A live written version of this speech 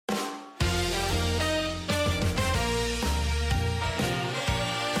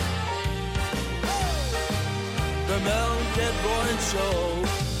Show.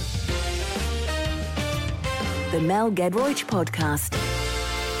 The Mel Gedroych Podcast.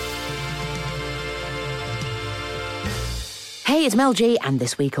 Hey, it's Mel G, and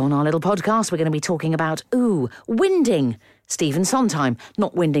this week on our little podcast, we're going to be talking about, winding Stephen Sondheim.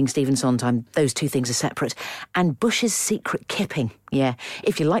 Not winding Stephen Sondheim, those two things are separate. And Bush's secret kipping. Yeah,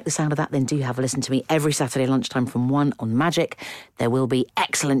 if you like the sound of that, then do have a listen to me every Saturday lunchtime from 1 on Magic. There will be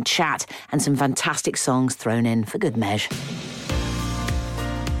excellent chat and some fantastic songs thrown in for good measure.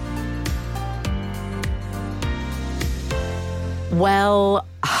 Well,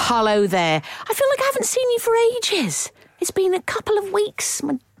 hello there. I feel like I haven't seen you for ages. It's been a couple of weeks,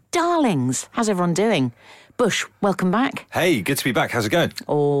 my darlings. How's everyone doing? Bush, welcome back. Hey, good to be back. How's it going?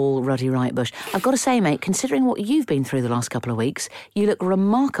 All ruddy right, Bush. I've got to say, mate, considering what you've been through the last couple of weeks, you look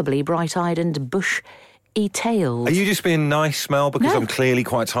remarkably bright-eyed and bush-y-tailed. Are you just being nice, Mel? Because No. I'm clearly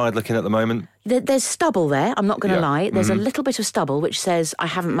quite tired looking at the moment. There's stubble there, I'm not going to Yeah. lie. There's a little bit of stubble which says I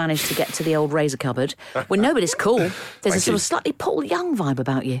haven't managed to get to the old razor cupboard. Well, no, but it's cool. There's a Thank sort you. of slightly Paul Young vibe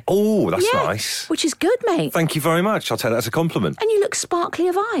about you. Oh, that's Yeah, nice. Which is good, mate. Thank you very much. I'll take that as a compliment. And you look sparkly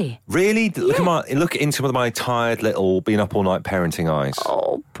of eye. Really? Yeah. Look into some of my tired little been up all night parenting eyes.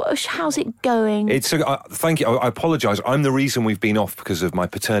 Oh, Bush, how's it going? Thank you. I apologise. I'm the reason we've been off because of my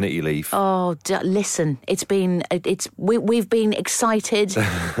paternity leave. Oh, listen, we've been excited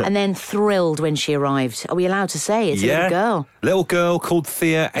and then thrilled when she arrived. Are we allowed to say it's a little girl? Little girl called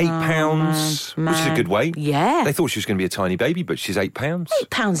Thea, 8 pounds, man. which is a good weight. Yeah. They thought she was going to be a tiny baby, but she's 8 pounds.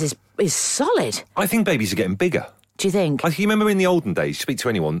 £8 is solid. I think babies are getting bigger. Do you think? You remember in the olden days, speak to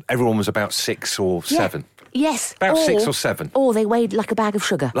anyone, everyone was about 6 or 7. Yes. About 6 or 7. Or they weighed like a bag of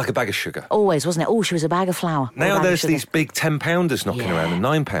sugar. Like a bag of sugar. Always, wasn't it? Oh, she was a bag of flour. Now there's these big 10-pounders knocking Yeah. around and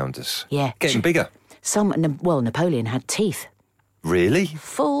 9-pounders. Yeah. Getting bigger. Napoleon had teeth. Really?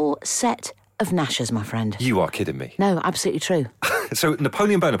 Full set of gnashers, my friend. You are kidding me. No, absolutely true. So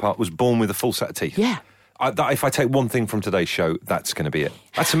Napoleon Bonaparte was born with a full set of teeth? Yeah. If I take one thing from today's show, that's going to be it.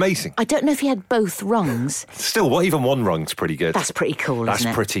 That's amazing. I don't know if he had both rungs. Still, even one rung's pretty good. That's pretty cool, isn't it?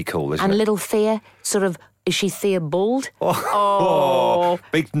 That's pretty cool, isn't and it? little Thea, is she Thea bald?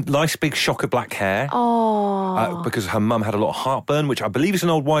 Nice big shock of black hair. Oh. Because her mum had a lot of heartburn, which I believe is an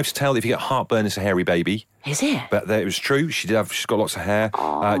old wives' tale. If you get heartburn, it's a hairy baby. Is it? But it was true. She's got lots of hair,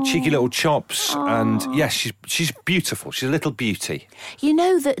 cheeky little chops, and yes, she's beautiful. She's a little beauty. You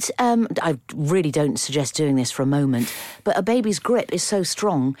know that, I really don't suggest doing this for a moment, but a baby's grip is so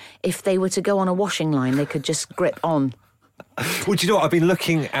strong, if they were to go on a washing line, they could just grip on. Well, do you know what? I've been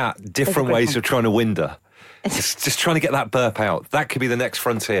looking at different grip ways on. of trying to wind her. Just trying to get that burp out. That could be the next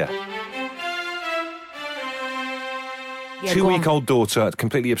frontier. Yeah, go on. 2-week-old daughter,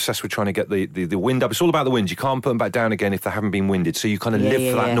 completely obsessed with trying to get the wind up. It's all about the wind. You can't put them back down again if they haven't been winded. So you kind of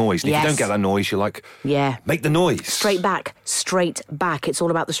live for that noise. And if you don't get that noise, you're like, make the noise. Straight back. It's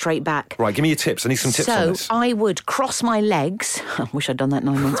all about the straight back. Right, give me your tips. I need some tips on this. So I would cross my legs. I wish I'd done that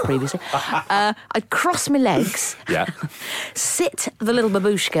 9 months previously. I'd cross my legs. Yeah. Sit the little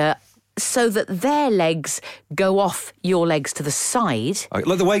babushka so that their legs go off your legs to the side.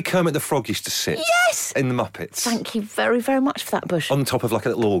 Like the way Kermit the Frog used to sit. Yes! In the Muppets. Thank you very, very much for that, Bush. On top of like a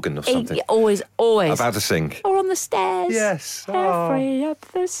little organ or something. Always. About to sing. Or on the stairs. Yes. Halfway up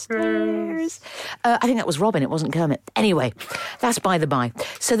the stairs. I think that was Robin, it wasn't Kermit. Anyway, that's by the by.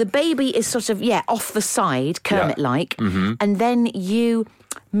 So the baby is sort of, off the side, Kermit-like, and then you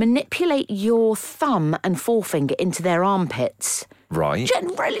manipulate your thumb and forefinger into their armpits. Right.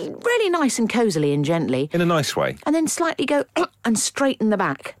 Really, really nice and cosily and gently. In a nice way. And then slightly go and straighten the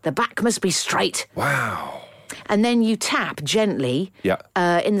back. The back must be straight. Wow. And then you tap gently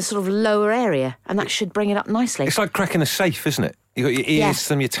in the sort of lower area, and that should bring it up nicely. It's like cracking a safe, isn't it? You've got your ears,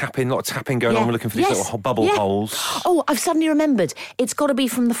 you're tapping, a lot of tapping going on. We're looking for these little bubble holes. Oh, I've suddenly remembered. It's got to be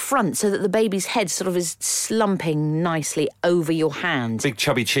from the front so that the baby's head sort of is slumping nicely over your hand. Big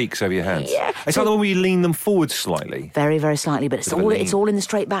chubby cheeks over your hands. Yeah. It's like the one where you lean them forward slightly. Very, very slightly, but it's all in the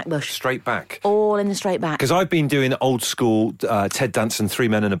straight back, Bush. Straight back. All in the straight back. Because I've been doing old school Ted Danson, 3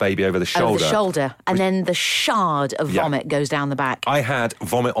 Men and a Baby over the shoulder. Over the shoulder. And then the shard of vomit goes down the back. I had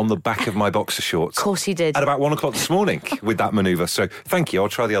vomit on the back of my boxer shorts. Of course you did. At about 1 o'clock this morning with that manoeuvre. So thank you. I'll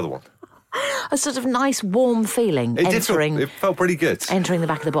try the other one. A sort of nice warm feeling It felt pretty good. Entering the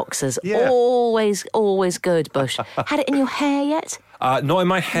back of the boxers. Yeah. Always good, Bush. Had it in your hair yet? Not in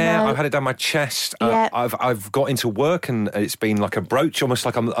my hair. No. I've had it down my chest. Yeah. I've got into work and it's been like a brooch, almost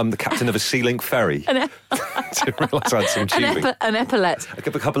like I'm the captain of a Sea Link ferry. Didn't realise I had some tubing. An epaulette. I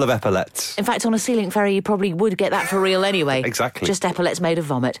give a couple of epaulettes. In fact, on a Sea Link ferry, you probably would get that for real anyway. Exactly. Just epaulettes made of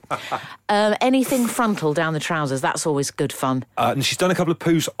vomit. Anything frontal down the trousers, that's always good fun. And she's done a couple of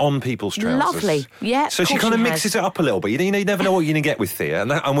poos on people's trousers. Lovely. Yeah, So she kind of mixes it up a little bit. You never know what you're going to get with Thea,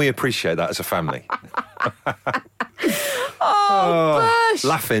 and we appreciate that as a family. Bush!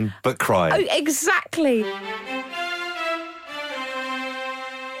 Laughing but crying. Oh, exactly.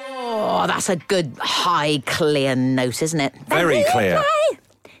 Oh, that's a good high, clear note, isn't it? Very clear.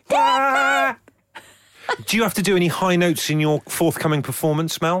 Do you have to do any high notes in your forthcoming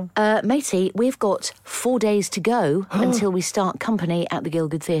performance, Mel? Matey, we've got 4 days to go until we start company at the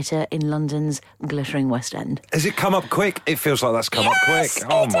Gielgud Theatre in London's glittering West End. Has it come up quick? It feels like that's come up quick.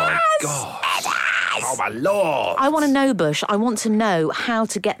 Oh, my God. Oh, my Lord. I want to know, Bush, I want to know how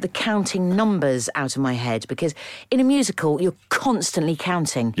to get the counting numbers out of my head, because in a musical, you're constantly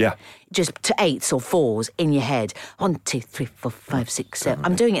counting. Yeah. Just to eights or fours in your head. 1, 2, 3, 4, 5, 6, 7.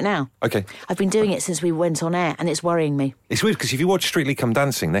 I'm doing it now. Okay. I've been doing it since we went on air, and it's worrying me. It's weird because if you watch Strictly Come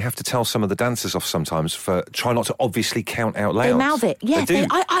Dancing, they have to tell some of the dancers off sometimes for try not to obviously count out loud. They mouth it. Yeah, they do.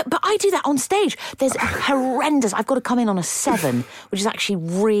 but I do that on stage. There's horrendous. I've got to come in on a 7, which is actually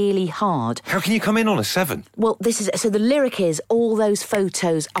really hard. How can you come in on a 7? Well, so the lyric is all those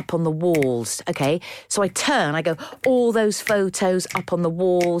photos up on the walls, okay? So I turn, I go, all those photos up on the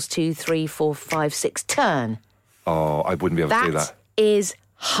walls, 2, 3, 4, 5, 6, turn. Oh, I wouldn't be able to do that. That is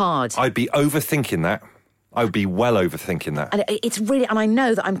hard. I'd be overthinking that. I would be well overthinking that. And it's really, and I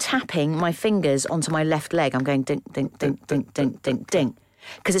know that I'm tapping my fingers onto my left leg. I'm going dink, dink, dink, dink, dink, dink, dink.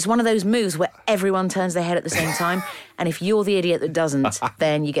 Because it's one of those moves where everyone turns their head at the same time, and if you're the idiot that doesn't,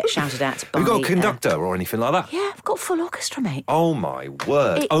 then you get shouted at by... Have you got a conductor or anything like that? Yeah, I've got full orchestra, mate. Oh, my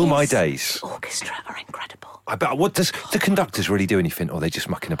word. My days. The orchestra are incredible. I bet. What do conductors really do anything, or are they just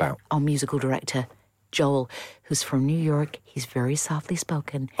mucking about? Our musical director, Joel, who's from New York, he's very softly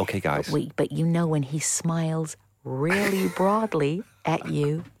spoken. Okay, guys. But you know when he smiles really broadly at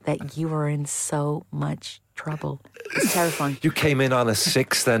you that you are in so much trouble. It's terrifying. You came in on a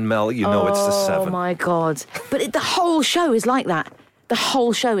 6 then, Mel. You know it's the 7. Oh, my God. But the whole show is like that. The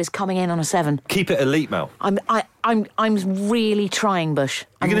whole show is coming in on a 7. Keep it elite, Mel. I'm really trying, Bush.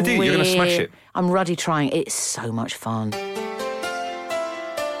 You're going to do it. You're going to smash it. I'm ruddy trying. It's so much fun.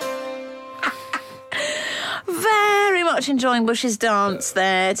 Very much enjoying Bush's dance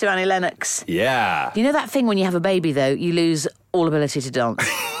there to Annie Lennox. Yeah. You know that thing when you have a baby, though, you lose all ability to dance?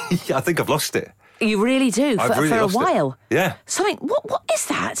 Yeah, I think I've lost it. You really do, for a while. Yeah. Something, what is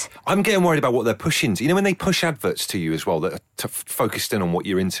that? I'm getting worried about what they're pushing. You know when they push adverts to you as well that are focused in on what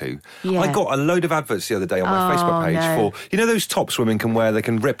you're into? Yeah. I got a load of adverts the other day on my Facebook page for, you know those tops women can wear, they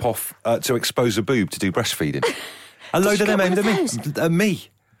can rip off to expose a boob to do breastfeeding? A load of them aimed at me.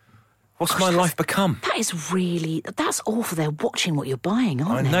 What's my life become? That's awful. They're watching what you're buying,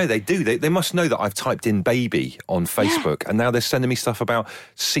 aren't they? I know, they do. They must know that I've typed in baby on Facebook, and now they're sending me stuff about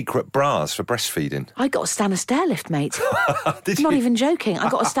secret bras for breastfeeding. I got a Stana stair lift, mate. Did you? Not even joking. I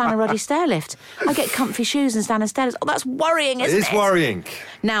got a Stana Ruddy stair lift. I get comfy shoes and Stana stair lifts. Oh, that's worrying, isn't it? It is worrying.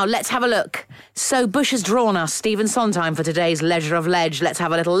 Now, let's have a look. So, Bush has drawn us Stephen Sondheim for today's Leisure of Ledge. Let's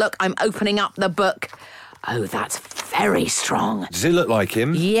have a little look. I'm opening up the book. Oh, that's very strong. Does it look like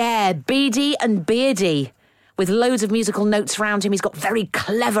him? Yeah, beady and beardy, with loads of musical notes around him. He's got very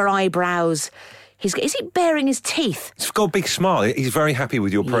clever eyebrows. Is he baring his teeth? He's got a big smile. He's very happy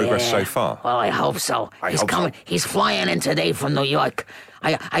with your progress so far. Well, I hope so. He's flying in today from New York.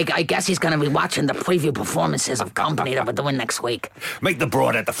 I guess he's going to be watching the preview performances of Company that we're doing next week. Make the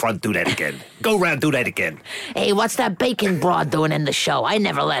broad at the front do that again. Go round, do that again. Hey, what's that bacon broad doing in the show? I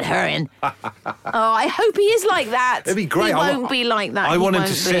never let her in. I hope he is like that. It'd be great. He won't be like that. I want him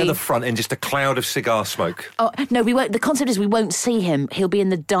to sit at the front in just a cloud of cigar smoke. Oh, no, we won't. The concept is we won't see him. He'll be in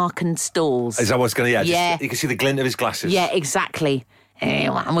the darkened stalls. Is that what's going to... Yeah. You can see the glint of his glasses. Yeah, exactly.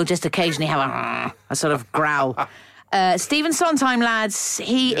 And we'll just occasionally have a sort of growl. Stephen Sondheim, lads,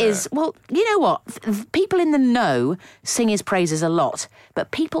 he is... Well, you know what? People in the know sing his praises a lot,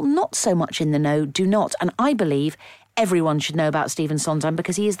 but people not so much in the know do not. And I believe everyone should know about Stephen Sondheim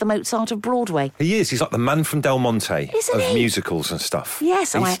because he is the Mozart of Broadway. He is. He's like the man from Del Monte of musicals and stuff.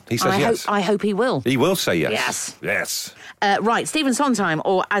 Yes, he says yes. I hope he will. He will say yes. Yes. Yes. Right, Stephen Sondheim,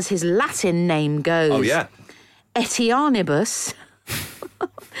 or as his Latin name goes... Oh, yeah. Etianibus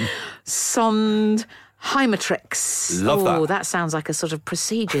Sondheimatrix. Love that. Oh, that sounds like a sort of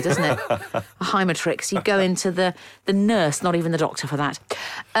procedure, doesn't it? A Heimatrix. You go into the nurse, not even the doctor for that.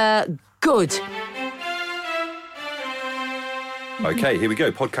 Good. Okay, here we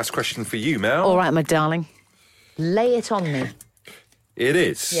go. Podcast question for you, Mel. All right, my darling. Lay it on me. It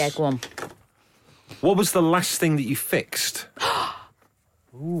is. Yeah, go on. What was the last thing that you fixed?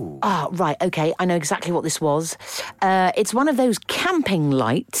 Ah, right, okay. I know exactly what this was. It's one of those camping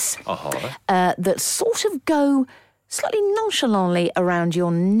lights that sort of go slightly nonchalantly around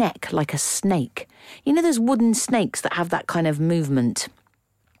your neck like a snake. You know those wooden snakes that have that kind of movement?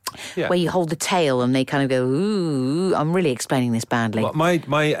 Yeah. Where you hold the tail and they kind of go, ooh. I'm really explaining this badly. Well,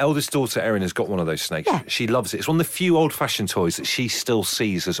 my eldest daughter, Erin, has got one of those snakes. Yeah. She loves it. It's one of the few old-fashioned toys that she still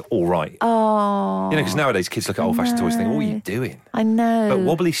sees as all right. Oh. You know, because nowadays kids look at old-fashioned toys and think, what are you doing? I know. But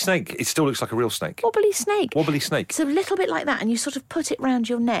wobbly snake, it still looks like a real snake. Wobbly snake. Wobbly snake. It's a little bit like that, and you sort of put it round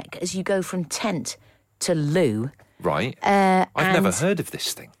your neck as you go from tent to loo. Right. I've never heard of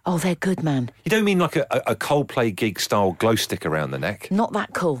this thing. Oh, they're good, man. You don't mean like a Coldplay gig-style glow stick around the neck? Not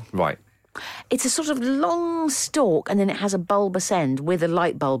that cool. Right. It's a sort of long stalk, and then it has a bulbous end with a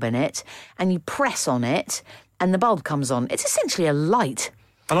light bulb in it, and you press on it, and the bulb comes on. It's essentially a light.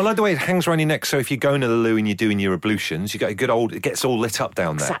 And I like the way it hangs around your neck, so if you're going to the loo and you're doing your ablutions, you get a good old, it gets all lit up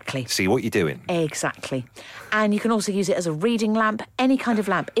down there. Exactly. See what you're doing. Exactly. And you can also use it as a reading lamp, any kind of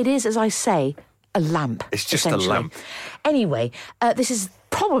lamp. It is, as I say, a lamp. It's just a lamp. Anyway, this is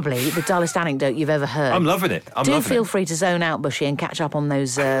probably the dullest anecdote you've ever heard. I'm loving it. Do feel free to zone out, Bushy, and catch up on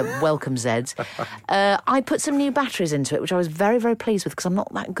those welcome Zeds. I put some new batteries into it, which I was very, very pleased with because I'm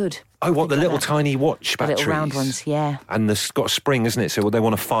not that good. Oh, what, the little tiny watch The batteries? little round ones, yeah. And it's got a spring, isn't it? So they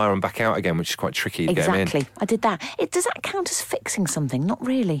want to fire them back out again, which is quite tricky to get them in. Exactly. I did that. Does that count as fixing something? Not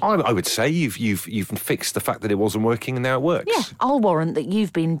really. I would say you've fixed the fact that it wasn't working and now it works. Yeah, I'll warrant that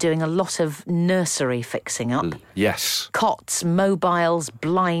you've been doing a lot of nursery fixing up. Yes. Cots, mobiles,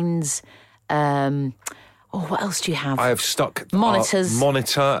 blinds. What else do you have? I have stuck monitors. A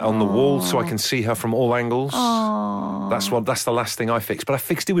monitor on the wall so I can see her from all angles. That's the last thing I fixed. But I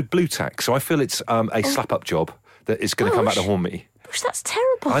fixed it with Blue Tack, so I feel it's a slap-up job that is going to come back to haunt me. Gosh, that's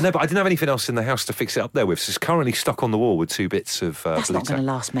terrible. I know, but I didn't have anything else in the house to fix it up there with, so it's currently stuck on the wall with 2 bits of That's Blue not going to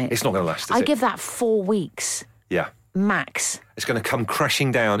last, mate. It's not going to last, is I it? give that 4 weeks. Yeah. Max. It's going to come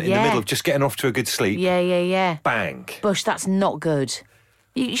crashing down in the middle of just getting off to a good sleep. Yeah. Bang. Bush, that's not good.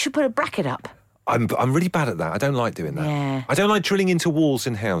 You should put a bracket up. I'm really bad at that. I don't like doing that. Yeah. I don't like drilling into walls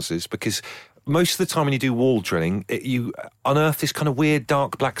in houses because most of the time when you do wall drilling, you unearth this kind of weird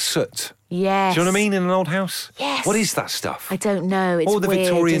dark black soot. Yes. Do you know what I mean in an old house? Yes. What is that stuff? I don't know. It's what are the weird,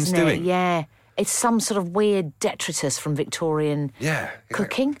 Victorians isn't doing? It? Yeah. It's some sort of weird detritus from Victorian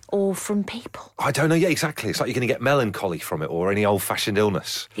cooking or from people. I don't know. Yeah, exactly. It's like you're going to get melancholy from it or any old-fashioned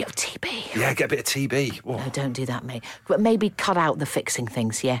illness. You have TB. Yeah, get a bit of TB. Whoa. No, don't do that, mate. But maybe cut out the fixing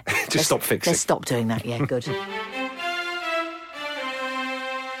things, yeah? Stop fixing. Let's stop doing that, yeah, good.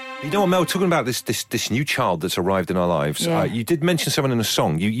 You know what, Mel, talking about this new child that's arrived in our lives, you did mention someone in a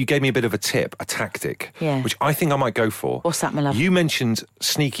song. You gave me a bit of a tip, a tactic, which I think I might go for. What's that, my love? You mentioned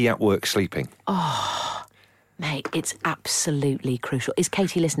sneaky at work sleeping. Oh, mate, it's absolutely crucial. Is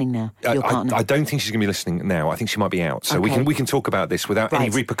Katie listening now, your partner? I don't think she's going to be listening now. I think she might be out. So we can talk about this without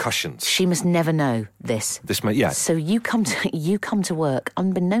any repercussions. She must never know this. Yeah. So you come to work,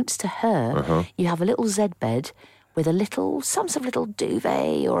 unbeknownst to her, you have a little Z bed with some sort of little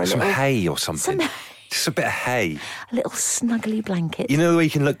duvet or some hay or something. Just a bit of hay. A little snuggly blanket. You know the way you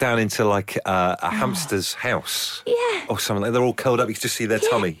can look down into like a hamster's house? Yeah. Or something like they're all curled up, you can just see their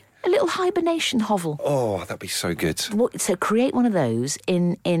tummy. A little hibernation hovel. Oh, that'd be so good. So create one of those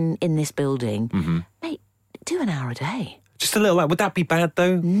in this building. Mate, do an hour a day. Just a little, would that be bad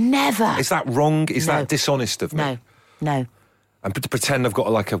though? Never. Is that wrong? Is that dishonest of me? No. And to pretend I've got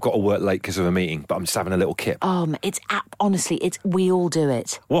to work late because of a meeting, but I'm just having a little kip. Honestly, we all do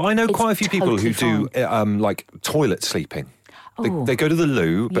it. Well, I know quite a few people who do like toilet sleeping. They go to the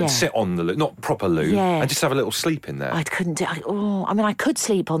loo, but sit on the loo, not proper loo, and just have a little sleep in there. I couldn't do I could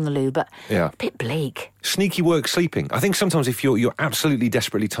sleep on the loo, but a bit bleak. Sneaky work sleeping. I think sometimes if you're absolutely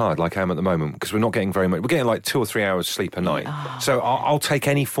desperately tired, like I am at the moment, because we're not getting very much, we're getting like 2 or 3 hours sleep a night. So I'll take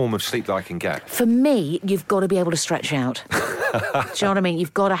any form of sleep that I can get. For me, you've got to be able to stretch out. Do you know what I mean?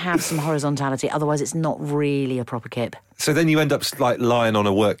 You've got to have some horizontality, otherwise it's not really a proper kip. So then you end up like lying on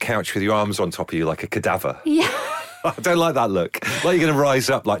a work couch with your arms on top of you like a cadaver. Yeah. I don't like that look. Like you're going to rise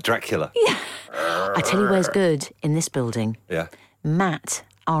up like Dracula. Yeah. I tell you where's good in this building. Yeah. Matt,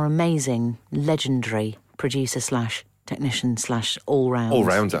 our amazing, legendary producer / technician / all-round,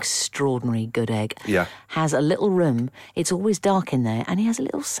 All-rounder. extraordinary good egg, Yeah. has a little room. It's always dark in there, and he has a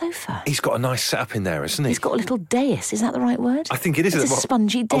little sofa. He's got a nice setup in there, hasn't he? He's got a little dais. Is that the right word? I think it is. It's a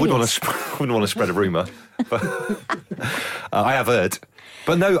spongy dais. I wouldn't want to spread a rumour. But I have heard.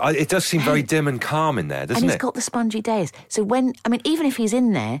 But no, it does seem very dim and calm in there, doesn't and it? he's got the spongy dais. So even if he's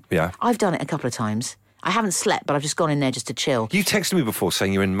in there, Yeah. I've done it a couple of times. I haven't slept, but I've just gone in there just to chill. You texted me before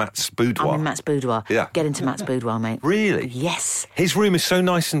saying you're in Matt's boudoir. I'm in Matt's boudoir. Yeah. Get into Matt's boudoir, mate. Really? Yes. His room is so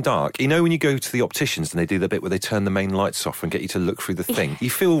nice and dark. You know when you go to the opticians and they do the bit where they turn the main lights off and get you to look through the thing? You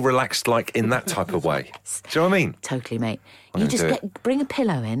feel relaxed like in that type of way. Do you know what I mean? Totally, mate. I'm You gonna just do bring a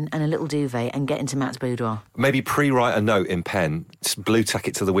pillow in and a little duvet and get into Matt's boudoir. Maybe pre-write a note in pen, blue tack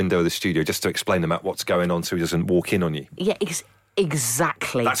it to the window of the studio just to explain to Matt what's going on so he doesn't walk in on you. Yeah,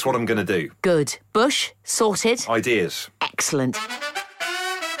 exactly. That's what I'm going to do. Good. Bush, sorted. Ideas. Excellent.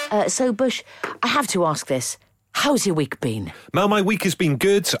 So, Bush, I have to ask this. How's your week been? Mel, my week has been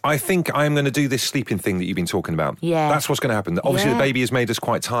good. I think I am going to do this sleeping thing that you've been talking about. Yeah. That's what's going to happen. Obviously, Yeah. the baby has made us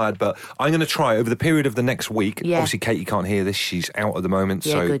quite tired, but I'm going to try over the period of the next week. Yeah. Obviously, Katie can't hear this. She's out at the moment.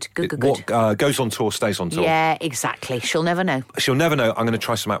 Yeah, so good. What goes on tour stays on tour. Yeah, exactly. She'll never know. She'll never know. I'm going to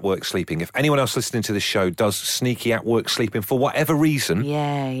try some at-work sleeping. If anyone else listening to this show does sneaky at-work sleeping for whatever reason,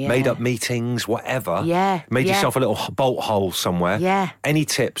 Yeah. made up meetings, whatever, Yeah, made yeah. yourself a little bolt hole somewhere, Yeah. any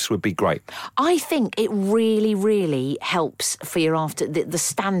tips would be great. I think it really, really helps for your the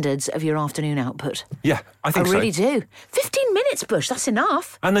standards of your afternoon output. Yeah, I think I so. really do. 15 minutes, Bush, that's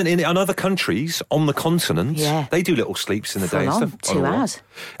enough. And then in other countries, on the continent, Yeah. they do little sleeps in the Full day and on, stuff. 2 hours.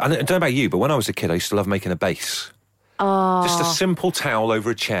 And I don't know about you, but when I was a kid, I used to love making a base. Oh. Just a simple towel over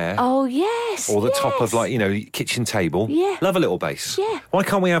a chair. Oh, yes. Or the top of, yes. kitchen table. Yeah. Love a little base. Yeah. Why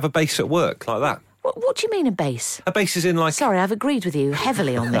can't we have a base at work like that? What do you mean a base? A base is in like... Sorry, I've agreed with you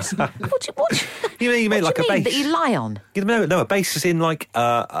heavily on this. What You mean what like do you a mean, base? that you lie on? No, a base is in like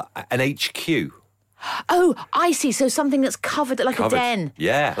an HQ. Oh, I see. So something that's covered like Covered. a den.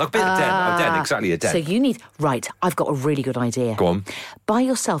 Yeah, like a bit of den. A den, exactly, a den. So you need... Right, I've got a really good idea. Go on. Buy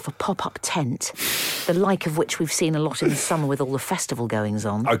yourself a pop-up tent, the like of which we've seen a lot in the summer with all the festival goings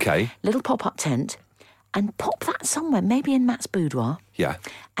on. Okay. Little pop-up tent, and pop that somewhere, maybe in Matt's boudoir. Yeah.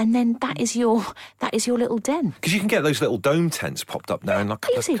 And then that is your little den. Because you can get those little dome tents popped up now in like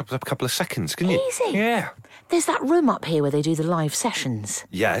Easy. a couple of seconds, can you? Easy. Yeah. There's that room up here where they do the live sessions,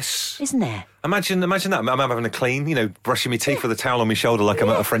 Yes. isn't there? Imagine that. I'm having a clean, brushing my teeth with a towel on my shoulder like I'm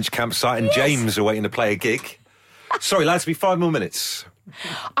at a French campsite and Yes. James are waiting to play a gig. Sorry, lads, be 5 more minutes.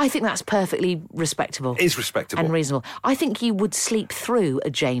 I think that's perfectly respectable. It is respectable. And reasonable. I think you would sleep through a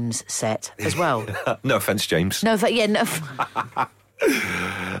James set as well. No offence, James. No. They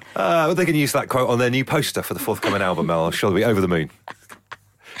can use that quote on their new poster for the forthcoming album, Mel. I'm sure they'll be over the moon.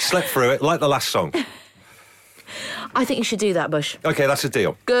 Slept through it, like the last song. I think you should do that, Bush. Okay, that's a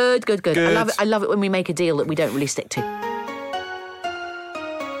deal. Good. Good. I love it when we make a deal that we don't really stick to.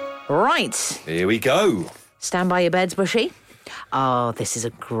 Right. Here we go. Stand by your beds, Bushy. Oh, this is a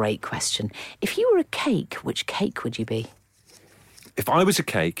great question. If you were a cake, which cake would you be? If I was a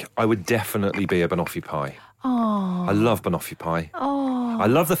cake, I would definitely be a banoffee pie. Oh. I love banoffee pie. Oh. I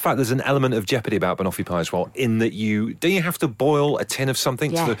love the fact there's an element of jeopardy about banoffee pie as well, in that don't you have to boil a tin of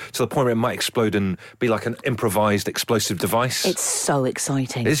something Yeah. to the point where it might explode and be like an improvised explosive device? It's so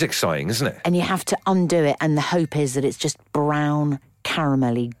exciting. It is exciting, isn't it? And you have to undo it, and the hope is that it's just brown,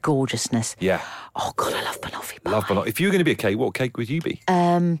 caramelly gorgeousness. Yeah. Oh, God, I love banoffee pie. Love banoffee. If you were going to be a cake, what cake would you be?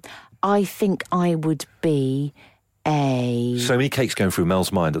 I think I would be a... So many cakes going through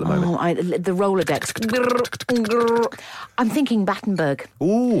Mel's mind at the moment. the Rolodex. I'm thinking Battenberg.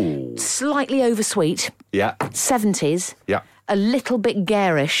 Ooh. Slightly oversweet. Yeah. 70s. Yeah. A little bit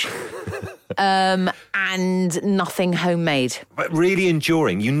garish. And nothing homemade. But really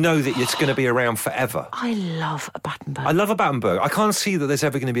enduring. You know that it's going to be around forever. I love a Battenberg. I love a Battenberg. I can't see that there's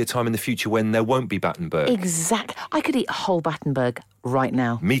ever going to be a time in the future when there won't be Battenberg. Exactly. I could eat a whole Battenberg right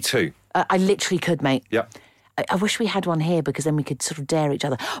now. Me too. I literally could, mate. Yep. I wish we had one here because then we could sort of dare each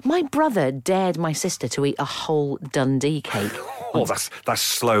other. My brother dared my sister to eat a whole Dundee cake. Oh, that's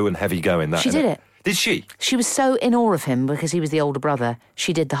slow and heavy going. That She isn't did it. Did she? She was so in awe of him because he was the older brother.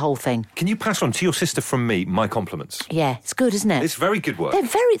 She did the whole thing. Can you pass on to your sister from me my compliments? Yeah, it's good, isn't it? It's very good work.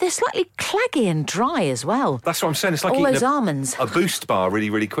 They're slightly claggy and dry as well. That's what I'm saying. It's like all eating those almonds. a Boost bar really,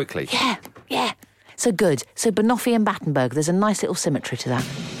 really quickly. Yeah. So good. So banoffee and Battenberg, there's a nice little symmetry to that.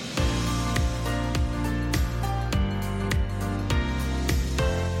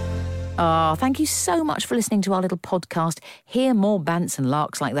 Oh, thank you so much for listening to our little podcast. Hear more bants and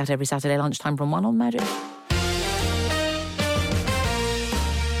larks like that every Saturday lunchtime from 1 on Magic.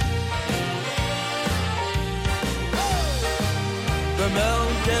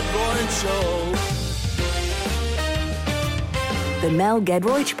 Gedroych Show. The Mel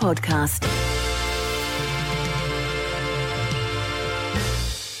Gedroych Podcast.